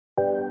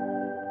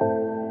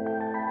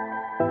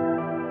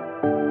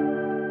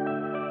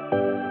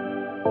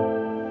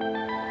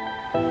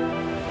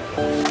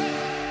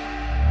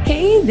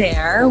Hey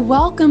there,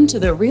 welcome to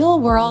the Real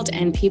World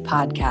NP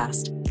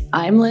podcast.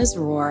 I'm Liz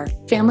Rohr,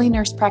 family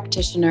nurse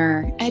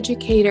practitioner,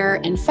 educator,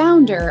 and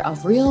founder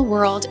of Real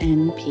World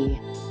NP,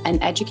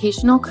 an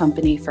educational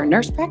company for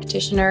nurse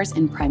practitioners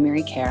in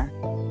primary care.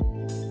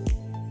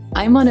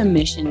 I'm on a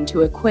mission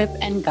to equip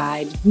and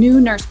guide new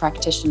nurse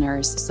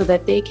practitioners so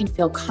that they can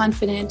feel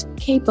confident,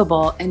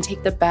 capable, and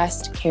take the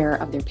best care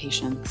of their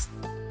patients.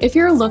 If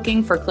you're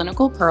looking for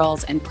clinical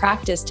pearls and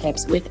practice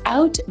tips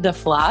without the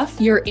fluff,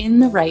 you're in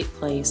the right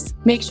place.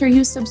 Make sure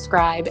you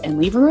subscribe and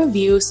leave a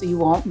review so you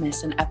won't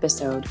miss an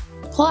episode.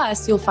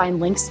 Plus, you'll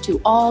find links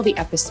to all the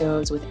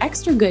episodes with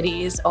extra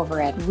goodies over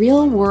at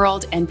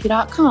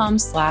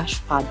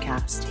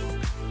realworldnp.com/podcast.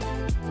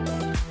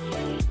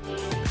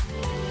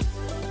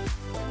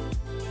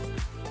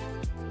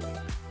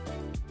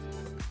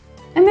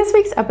 In this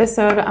week's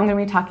episode, I'm going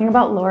to be talking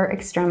about lower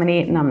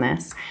extremity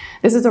numbness.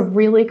 This is a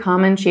really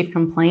common chief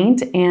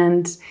complaint,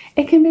 and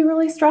it can be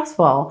really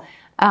stressful.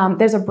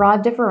 There's a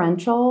broad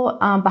differential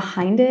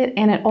behind it,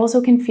 and it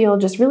also can feel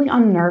just really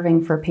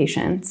unnerving for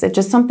patients. It's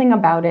just something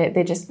about it.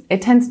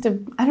 It tends to,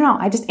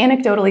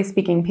 anecdotally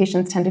speaking,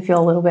 patients tend to feel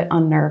a little bit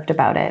unnerved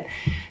about it.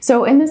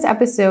 So in this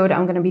episode,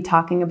 I'm going to be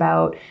talking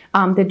about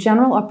the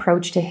general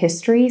approach to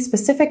history,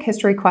 specific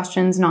history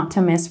questions not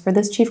to miss for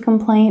this chief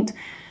complaint,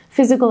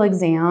 physical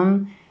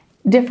exam,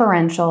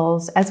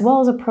 differentials, as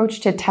well as approach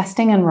to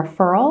testing and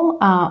referral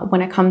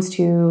when it comes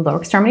to lower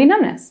extremity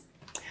numbness.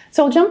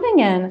 So jumping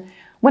in,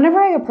 whenever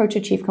I approach a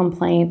chief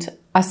complaint,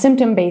 a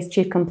symptom-based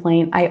chief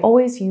complaint, I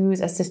always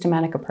use a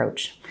systematic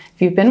approach.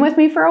 If you've been with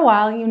me for a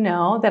while, you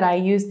know that I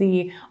use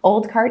the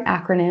old CART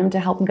acronym to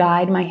help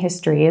guide my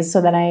histories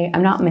so that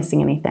I'm not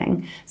missing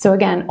anything. So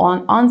again,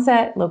 on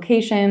onset,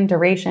 location,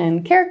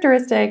 duration,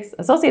 characteristics,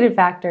 associated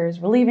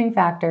factors, relieving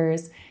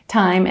factors,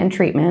 time, and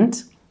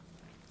treatment.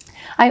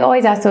 I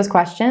always ask those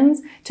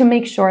questions to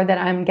make sure that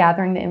I'm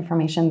gathering the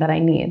information that I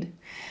need.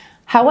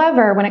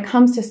 However, when it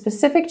comes to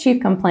specific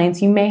chief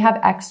complaints, you may have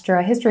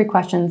extra history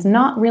questions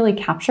not really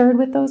captured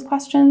with those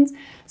questions,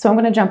 so I'm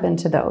going to jump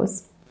into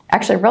those.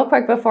 Actually, real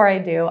quick before I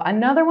do,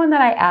 another one that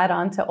I add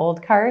on to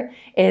old CART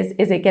is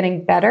it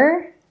getting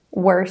better,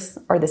 worse,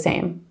 or the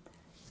same?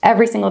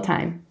 Every single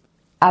time.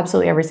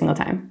 Absolutely every single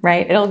time,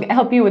 right? It'll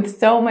help you with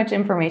so much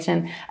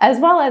information, as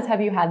well as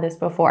have you had this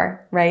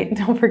before, right?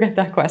 Don't forget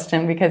that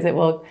question because it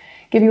will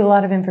give you a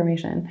lot of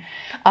information.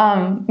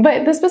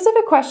 But the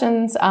specific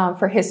questions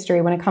for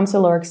history when it comes to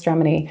lower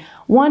extremity,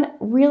 one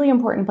really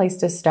important place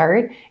to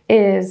start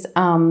is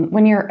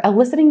when you're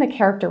eliciting the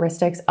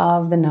characteristics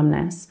of the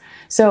numbness.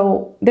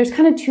 So there's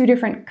kind of two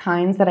different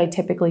kinds that I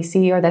typically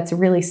see or that's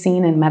really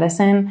seen in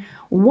medicine.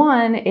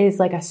 One is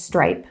like a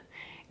stripe.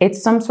 It's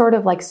some sort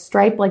of like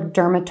stripe, like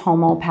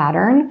dermatomal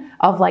pattern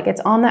of like it's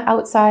on the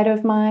outside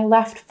of my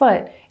left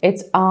foot,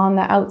 it's on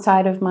the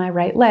outside of my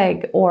right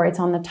leg, or it's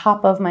on the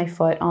top of my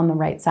foot on the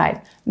right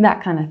side,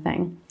 that kind of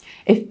thing.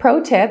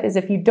 Pro tip is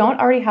if you don't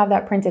already have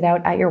that printed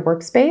out at your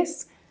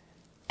workspace,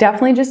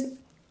 definitely just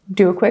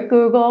do a quick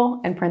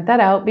Google and print that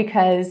out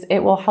because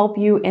it will help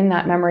you in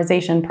that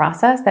memorization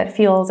process that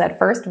feels at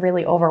first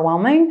really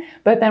overwhelming.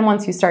 But then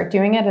once you start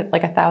doing it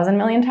like 1,000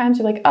 million times,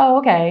 you're like, oh,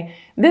 okay,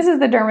 this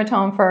is the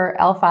dermatome for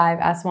L5,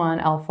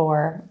 S1,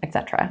 L4,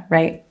 etc.,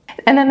 right?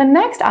 And then the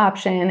next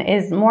option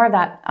is more of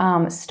that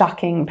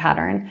stocking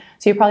pattern.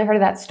 So you've probably heard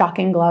of that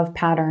stocking glove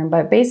pattern,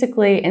 but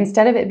basically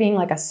instead of it being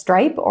like a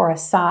stripe or a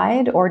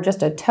side or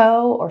just a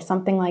toe or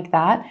something like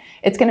that,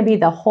 it's going to be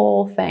the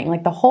whole thing,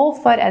 like the whole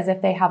foot as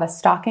if they have a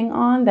stocking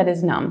on that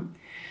is numb.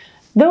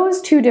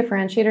 Those two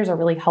differentiators are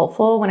really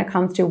helpful when it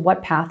comes to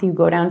what path you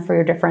go down for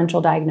your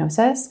differential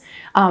diagnosis,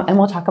 and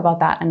we'll talk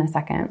about that in a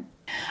second.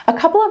 A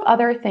couple of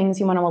other things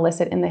you want to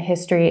elicit in the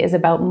history is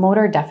about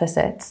motor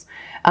deficits.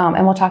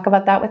 And we'll talk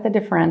about that with the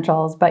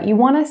differentials, but you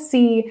want to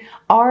see,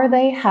 are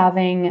they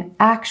having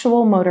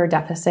actual motor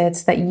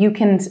deficits that you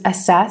can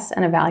assess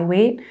and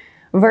evaluate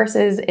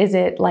versus is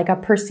it like a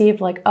perceived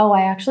like, oh,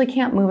 I actually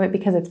can't move it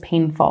because it's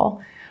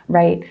painful,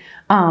 right?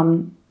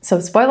 So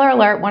spoiler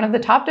alert, one of the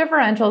top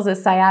differentials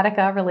is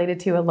sciatica related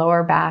to a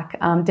lower back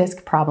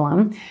disc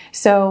problem.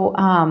 So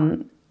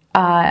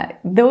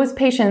those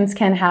patients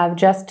can have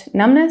just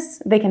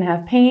numbness, they can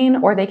have pain,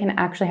 or they can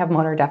actually have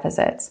motor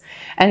deficits.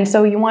 And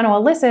so you want to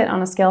elicit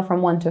on a scale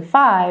from 1 to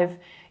 5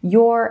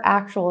 your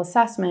actual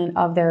assessment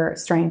of their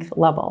strength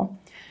level.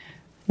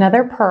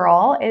 Another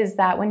pearl is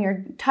that when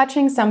you're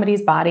touching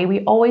somebody's body,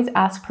 we always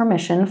ask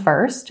permission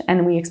first,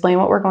 and we explain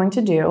what we're going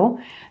to do.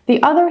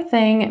 The other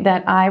thing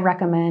that I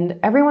recommend,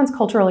 everyone's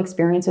cultural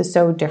experience is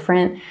so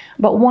different,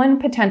 but one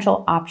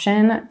potential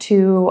option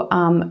to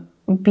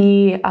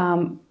be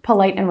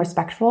polite and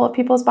respectful of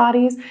people's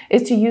bodies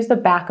is to use the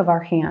back of our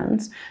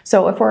hands.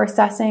 So if we're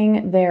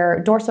assessing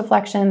their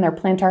dorsiflexion, their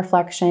plantar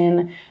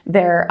flexion,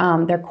 their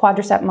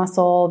quadricep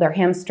muscle, their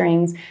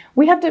hamstrings,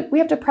 we have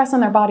to press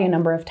on their body a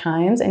number of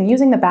times, and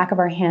using the back of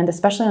our hand,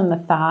 especially on the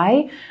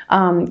thigh,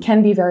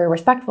 can be very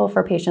respectful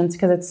for patients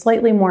because it's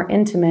slightly more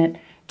intimate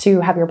to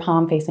have your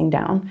palm facing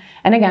down.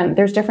 And again,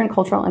 there's different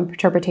cultural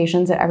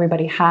interpretations that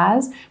everybody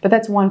has, but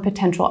that's one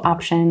potential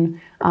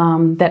option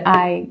that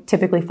I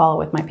typically follow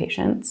with my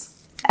patients.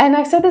 And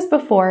I've said this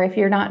before, if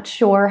you're not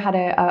sure how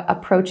to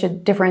approach a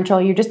differential,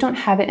 you just don't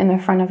have it in the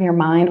front of your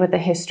mind with the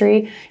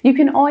history, you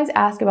can always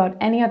ask about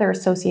any other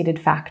associated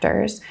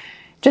factors.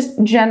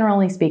 Just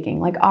generally speaking,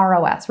 like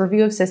ROS,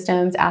 review of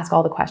systems, ask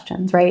all the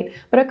questions, right?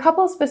 But a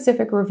couple of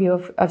specific review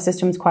of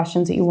systems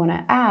questions that you want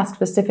to ask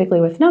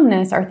specifically with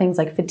numbness are things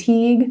like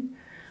fatigue,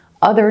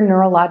 other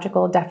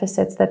neurological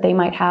deficits that they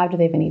might have. Do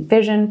they have any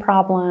vision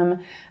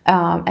problem,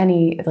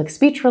 any like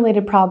speech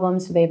related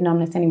problems? Do they have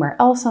numbness anywhere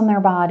else on their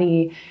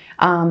body?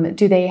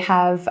 Do they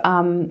have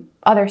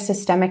other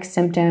systemic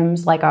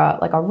symptoms like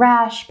a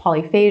rash,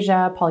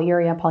 polyphagia,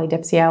 polyuria,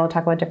 polydipsia? We'll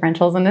talk about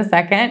differentials in a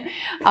second.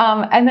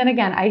 And then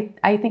again,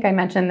 I think I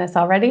mentioned this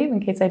already in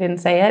case I didn't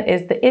say it,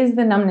 is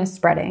the numbness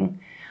spreading?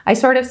 I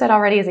sort of said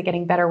already, is it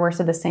getting better, worse,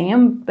 or the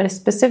same? But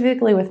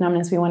specifically with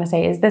numbness, we want to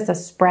say, is this a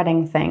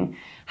spreading thing?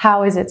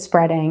 How is it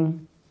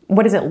spreading?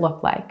 What does it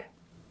look like?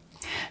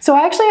 So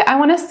I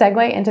want to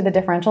segue into the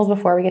differentials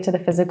before we get to the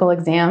physical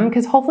exam,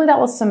 because hopefully that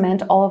will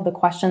cement all of the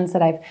questions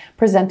that I've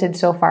presented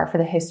so far for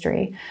the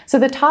history. So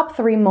the top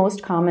 3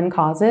 most common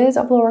causes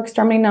of lower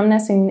extremity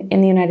numbness in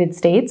the United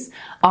States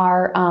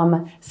are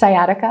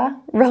sciatica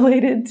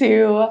related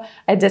to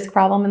a disc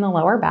problem in the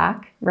lower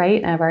back,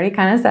 right? And I've already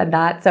kind of said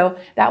that. So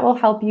that will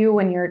help you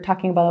when you're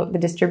talking about the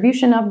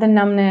distribution of the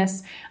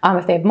numbness,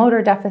 if they have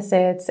motor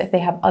deficits, if they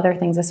have other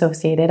things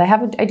associated.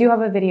 I do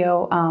have a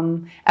video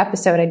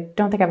episode. I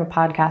don't think I have a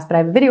podcast, but I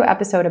have a video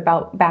episode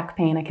about back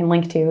pain I can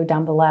link to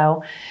down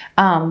below.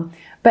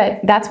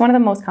 But that's one of the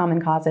most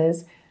common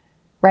causes,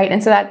 right?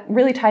 And so that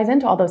really ties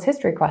into all those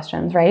history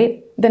questions,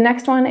 right? The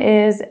next one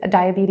is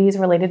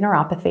diabetes-related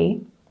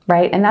neuropathy,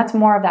 right? And that's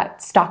more of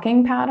that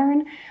stocking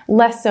pattern,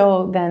 less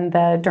so than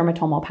the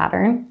dermatomal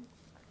pattern.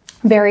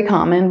 Very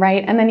common,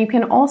 right? And then you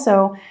can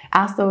also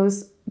ask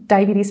those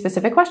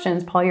diabetes-specific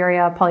questions,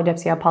 polyuria,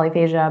 polydipsia,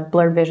 polyphagia,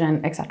 blurred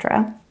vision,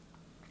 etc.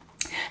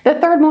 The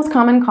third most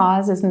common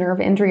cause is nerve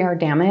injury or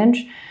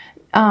damage.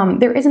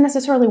 There isn't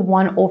necessarily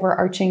one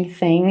overarching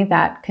thing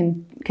that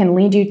can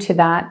lead you to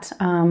that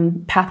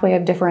pathway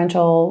of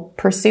differential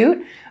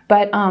pursuit,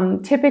 but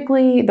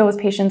typically those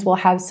patients will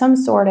have some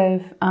sort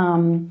of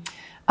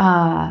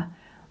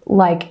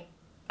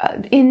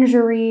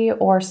injury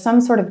or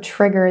some sort of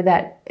trigger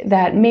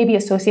that may be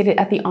associated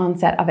at the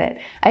onset of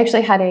it. I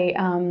actually had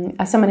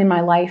someone in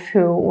my life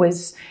who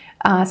was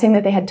saying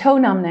that they had toe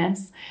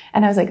numbness.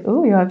 And I was like,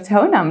 ooh, you have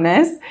toe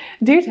numbness?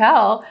 Do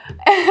tell.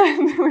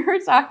 And we were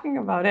talking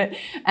about it.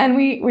 And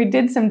we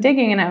did some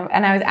digging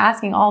and I was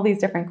asking all these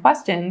different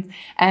questions.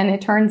 And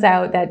it turns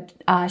out that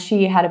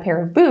she had a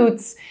pair of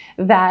boots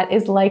that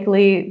is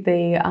likely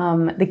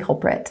the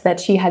culprit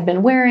that she had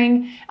been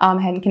wearing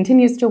and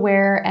continues to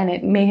wear. And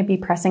it may be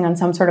pressing on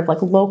some sort of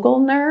like local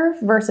nerve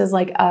versus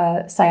like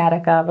a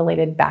sciatica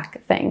related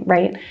back thing,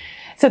 right?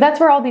 So that's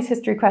where all these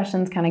history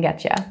questions kind of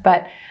get you.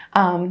 But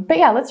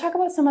yeah, let's talk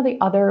about some of the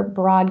other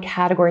broad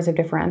categories of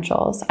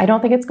differentials. I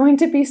don't think it's going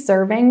to be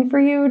serving for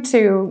you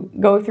to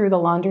go through the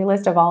laundry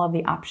list of all of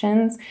the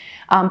options.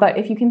 But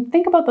if you can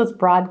think about those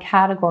broad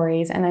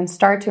categories and then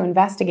start to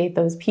investigate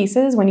those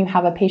pieces when you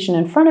have a patient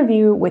in front of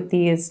you with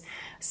these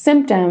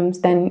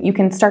symptoms, then you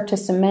can start to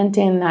cement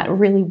in that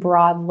really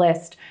broad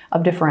list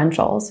of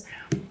differentials.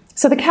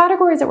 So the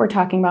categories that we're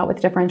talking about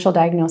with differential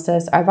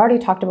diagnosis, I've already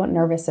talked about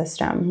nervous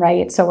system,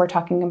 right? So we're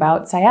talking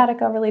about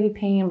sciatica-related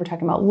pain. We're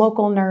talking about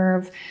local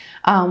nerve.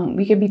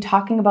 We could be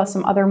talking about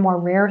some other more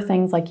rare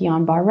things like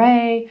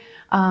Guillain-Barré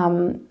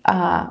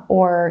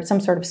or some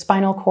sort of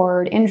spinal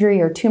cord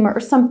injury or tumor or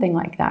something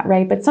like that,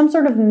 right? But some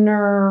sort of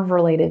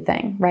nerve-related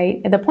thing,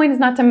 right? The point is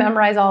not to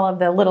memorize all of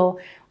the little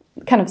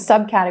kind of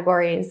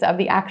subcategories of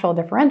the actual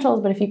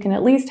differentials, but if you can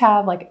at least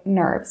have like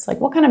nerves, like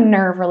what kind of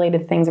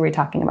nerve-related things are we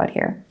talking about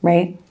here,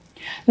 right?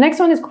 The next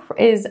one is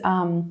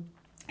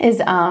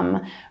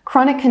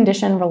chronic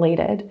condition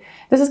related.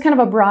 This is kind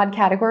of a broad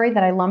category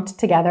that I lumped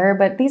together,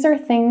 but these are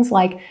things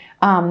like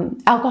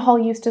alcohol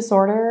use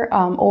disorder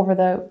over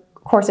the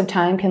course of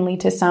time can lead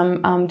to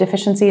some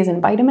deficiencies in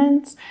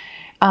vitamins,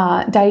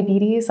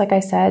 diabetes, like I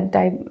said,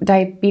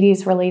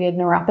 diabetes related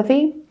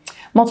neuropathy,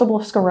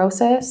 multiple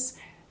sclerosis,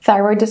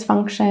 thyroid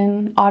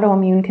dysfunction,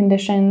 autoimmune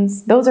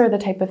conditions. Those are the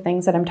type of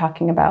things that I'm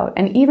talking about.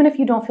 And even if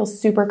you don't feel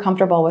super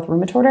comfortable with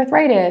rheumatoid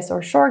arthritis or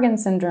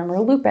Sjogren's syndrome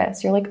or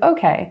lupus, you're like,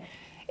 okay,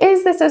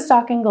 is this a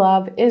stocking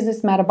glove? Is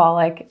this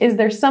metabolic? Is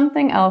there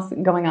something else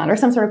going on or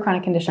some sort of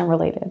chronic condition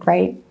related,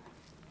 right?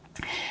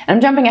 And I'm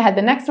jumping ahead.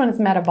 The next one is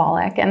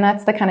metabolic, and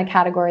that's the kind of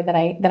category that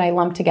I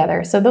lump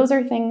together. So those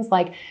are things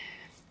like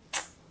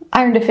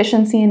iron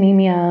deficiency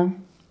anemia,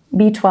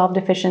 B12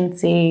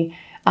 deficiency,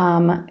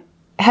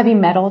 heavy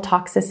metal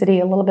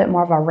toxicity, a little bit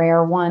more of a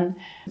rare one.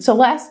 So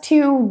last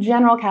two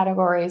general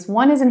categories.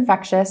 One is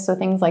infectious, so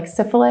things like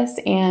syphilis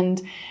and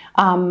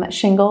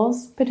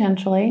shingles,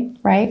 potentially,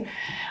 right?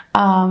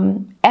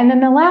 And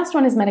then the last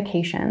one is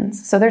medications.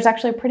 So there's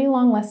actually a pretty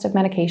long list of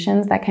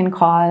medications that can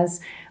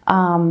cause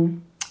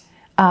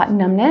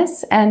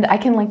numbness, and I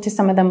can link to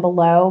some of them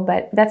below,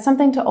 but that's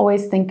something to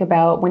always think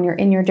about when you're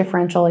in your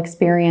differential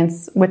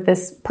experience with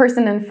this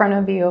person in front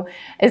of you,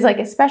 is like,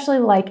 especially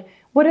like,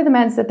 what are the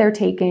meds that they're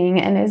taking,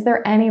 and is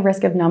there any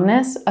risk of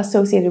numbness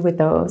associated with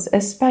those,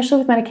 especially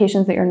with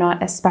medications that you're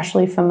not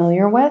especially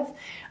familiar with,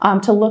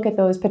 to look at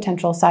those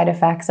potential side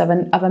effects of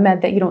a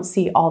med that you don't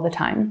see all the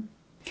time.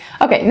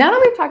 Okay, now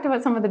that we've talked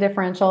about some of the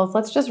differentials,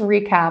 let's just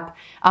recap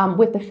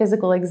with the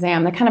physical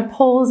exam that kind of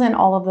pulls in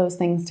all of those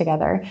things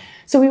together.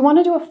 So we want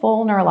to do a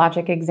full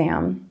neurologic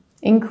exam,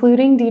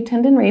 including deep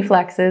tendon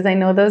reflexes. I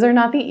know those are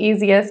not the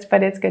easiest,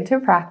 but it's good to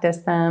practice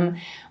them.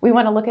 We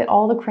want to look at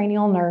all the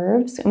cranial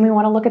nerves, and we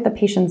want to look at the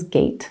patient's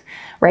gait,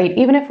 right?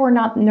 Even if we're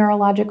not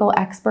neurological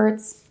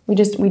experts, we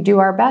do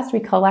our best, we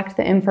collect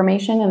the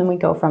information, and then we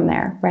go from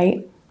there,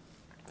 right?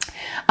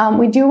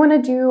 We do want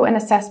to do an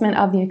assessment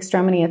of the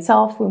extremity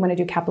itself. We want to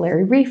do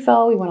capillary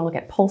refill. We want to look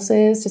at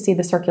pulses to see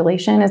the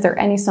circulation. Is there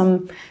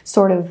some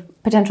sort of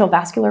potential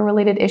vascular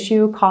related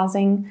issue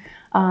causing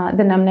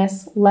the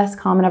numbness? Less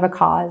common of a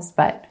cause,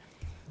 but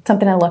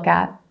something to look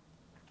at.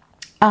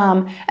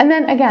 And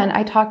then again,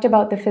 I talked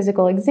about the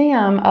physical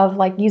exam of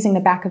like using the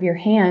back of your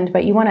hand,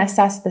 but you want to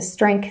assess the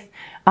strength,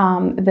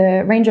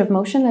 the range of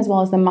motion, as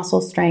well as the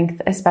muscle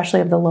strength, especially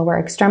of the lower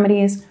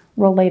extremities,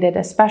 related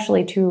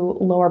especially to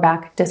lower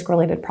back disc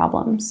related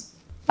problems.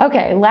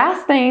 Okay,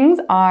 last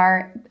things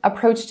are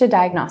approach to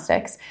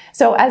diagnostics.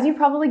 So as you've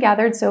probably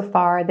gathered so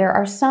far, there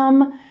are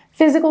some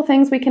physical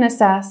things we can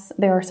assess,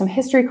 there are some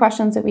history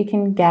questions that we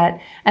can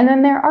get, and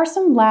then there are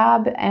some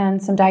lab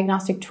and some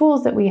diagnostic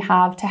tools that we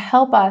have to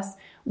help us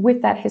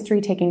with that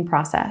history taking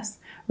process,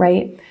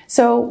 right?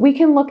 So we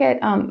can look at,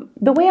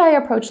 the way I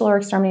approach lower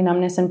extremity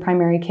numbness in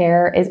primary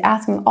care is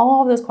asking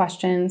all of those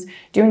questions,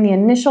 doing the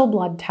initial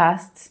blood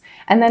tests,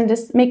 and then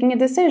just making a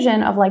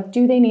decision of like,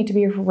 do they need to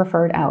be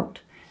referred out?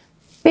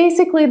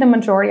 Basically, the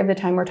majority of the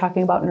time we're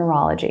talking about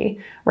neurology,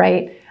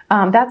 right?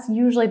 That's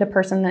usually the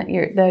person that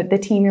the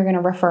team you're going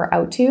to refer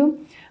out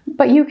to.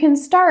 But you can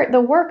start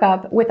the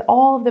workup with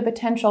all of the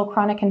potential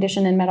chronic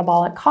condition and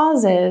metabolic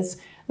causes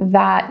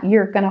that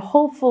you're going to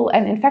hopefully,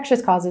 and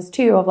infectious causes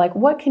too, of like,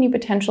 what can you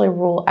potentially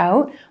rule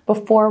out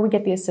before we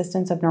get the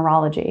assistance of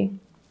neurology?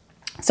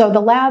 So the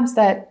labs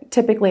that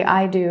typically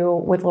I do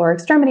with lower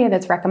extremity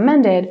that's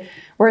recommended,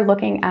 we're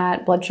looking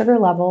at blood sugar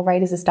level,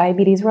 right? Is this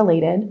diabetes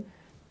related?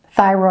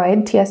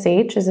 Thyroid,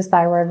 TSH, is this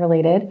thyroid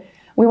related?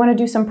 We want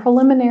to do some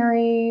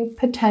preliminary,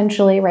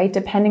 potentially, right,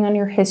 depending on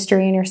your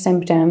history and your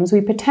symptoms, we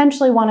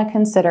potentially want to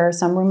consider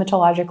some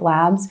rheumatologic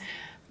labs,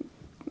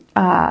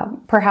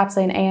 perhaps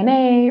an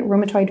ANA,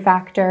 rheumatoid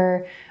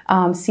factor,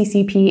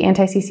 CCP,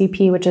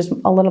 anti-CCP, which is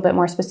a little bit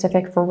more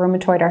specific for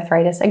rheumatoid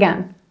arthritis.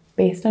 Again,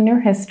 based on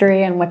your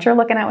history and what you're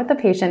looking at with the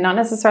patient, not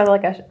necessarily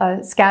like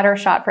a scatter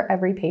shot for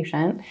every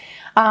patient.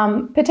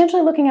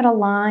 Potentially looking at a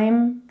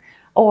Lyme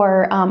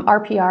or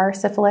RPR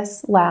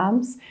syphilis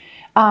labs.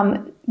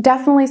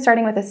 Definitely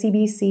starting with a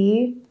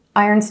CBC,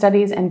 iron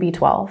studies, and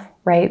B12,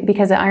 right?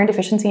 Because the iron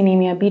deficiency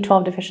anemia,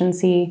 B12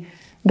 deficiency,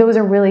 those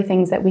are really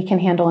things that we can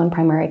handle in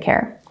primary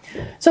care.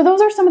 So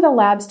those are some of the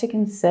labs to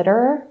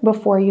consider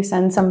before you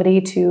send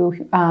somebody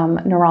to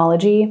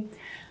neurology.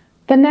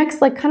 The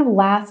next, like kind of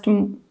last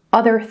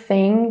other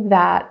thing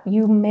that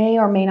you may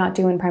or may not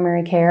do in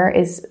primary care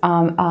is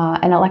an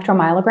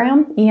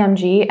electromyogram,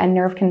 EMG, and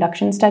nerve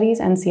conduction studies,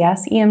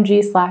 NCS,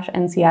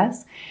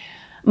 EMG/NCS.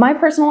 My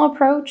personal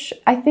approach,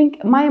 I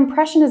think my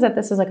impression is that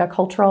this is like a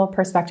cultural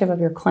perspective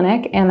of your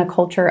clinic and the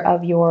culture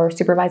of your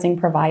supervising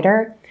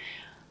provider.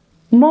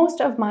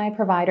 Most of my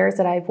providers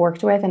that I've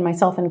worked with, and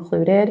myself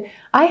included,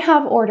 I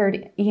have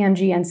ordered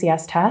EMG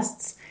NCS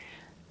tests.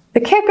 The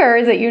kicker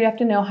is that you have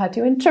to know how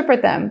to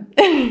interpret them.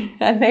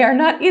 And they are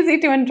not easy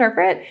to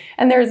interpret.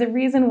 And there's a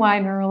reason why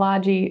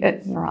neurology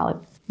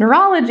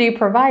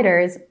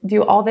providers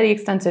do all the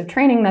extensive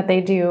training that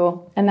they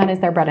do, and that is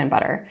their bread and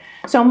butter.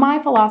 So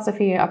my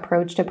philosophy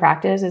approach to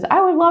practice is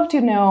I would love to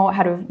know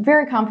how to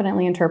very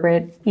confidently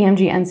interpret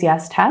EMG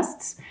NCS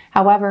tests.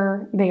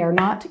 However, they are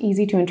not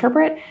easy to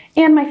interpret,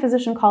 and my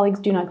physician colleagues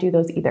do not do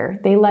those either.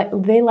 They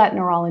let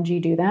neurology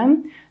do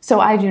them,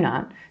 so I do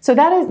not. So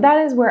that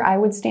is where I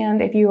would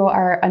stand if you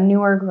are a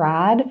newer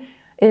grad,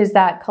 is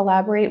that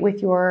collaborate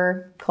with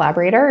your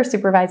collaborator or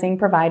supervising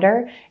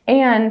provider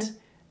and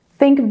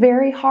think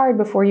very hard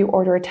before you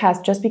order a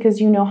test. Just because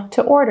you know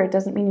to order it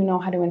doesn't mean you know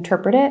how to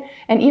interpret it.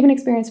 And even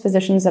experienced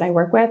physicians that I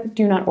work with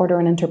do not order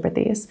and interpret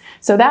these.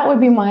 So that would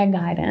be my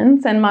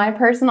guidance and my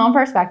personal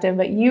perspective,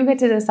 but you get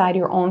to decide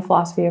your own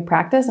philosophy of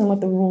practice and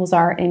what the rules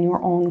are in your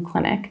own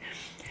clinic.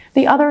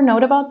 The other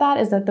note about that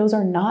is that those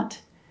are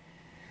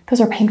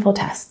painful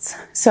tests.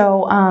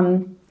 So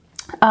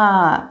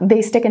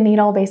they stick a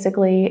needle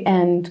basically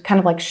and kind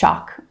of like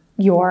shock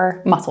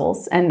your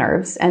muscles and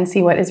nerves and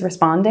see what is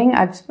responding.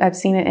 I've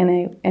seen it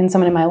in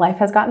someone in my life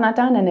has gotten that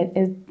done, and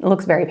it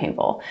looks very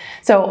painful.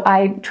 So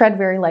I tread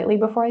very lightly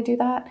before I do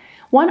that.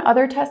 One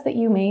other test that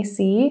you may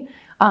see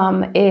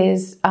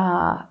is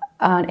an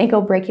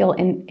ankle brachial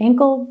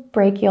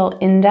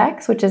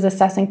index, which is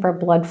assessing for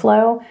blood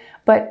flow.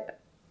 But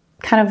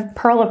kind of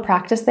pearl of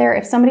practice there.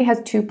 If somebody has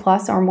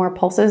 2+ or more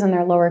pulses in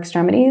their lower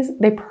extremities,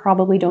 they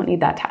probably don't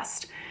need that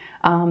test.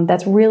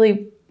 That's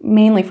really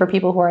mainly for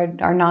people who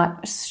are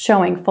not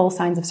showing full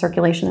signs of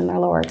circulation in their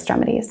lower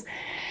extremities.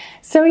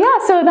 So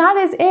that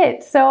is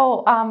it.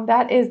 So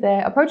that is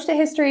the approach to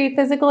history,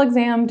 physical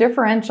exam,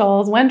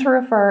 differentials, when to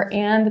refer,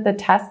 and the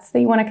tests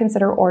that you want to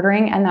consider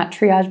ordering, and that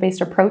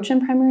triage-based approach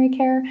in primary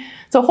care.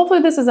 So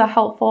hopefully this is a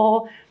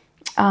helpful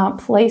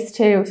place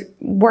to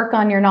work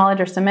on your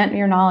knowledge or cement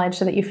your knowledge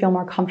so that you feel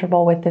more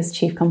comfortable with this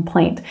chief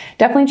complaint.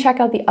 Definitely check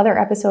out the other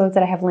episodes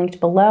that I have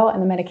linked below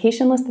and the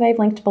medication list that I've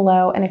linked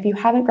below. And if you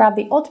haven't grabbed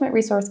the ultimate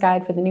resource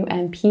guide for the new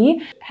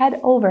NP, head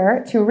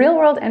over to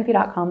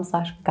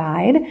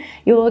realworldnp.com/guide.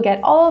 You will get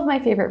all of my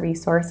favorite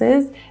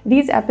resources.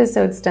 These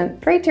episodes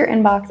sent straight to your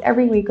inbox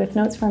every week with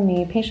notes from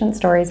me, patient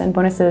stories, and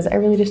bonuses I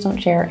really just don't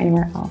share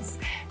anywhere else.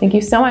 Thank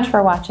you so much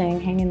for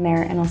watching. Hang in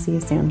there, and I'll see you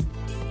soon.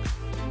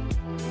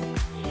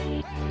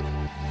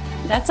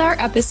 That's our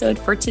episode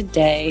for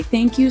today.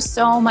 Thank you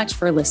so much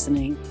for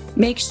listening.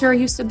 Make sure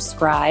you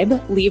subscribe,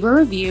 leave a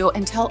review,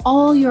 and tell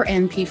all your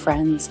NP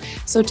friends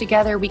so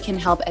together we can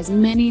help as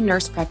many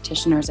nurse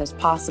practitioners as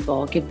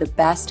possible give the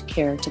best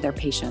care to their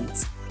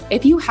patients.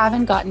 If you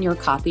haven't gotten your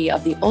copy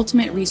of the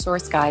ultimate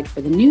resource guide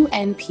for the new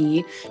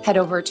NP, head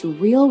over to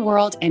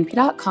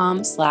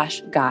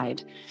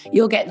realworldnp.com/guide.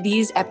 You'll get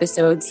these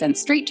episodes sent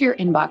straight to your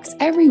inbox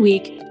every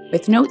week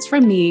with notes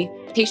from me,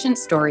 patient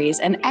stories,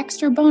 and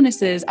extra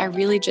bonuses I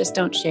really just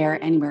don't share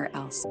anywhere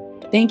else.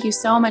 Thank you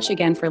so much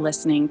again for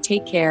listening.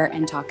 Take care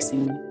and talk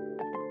soon.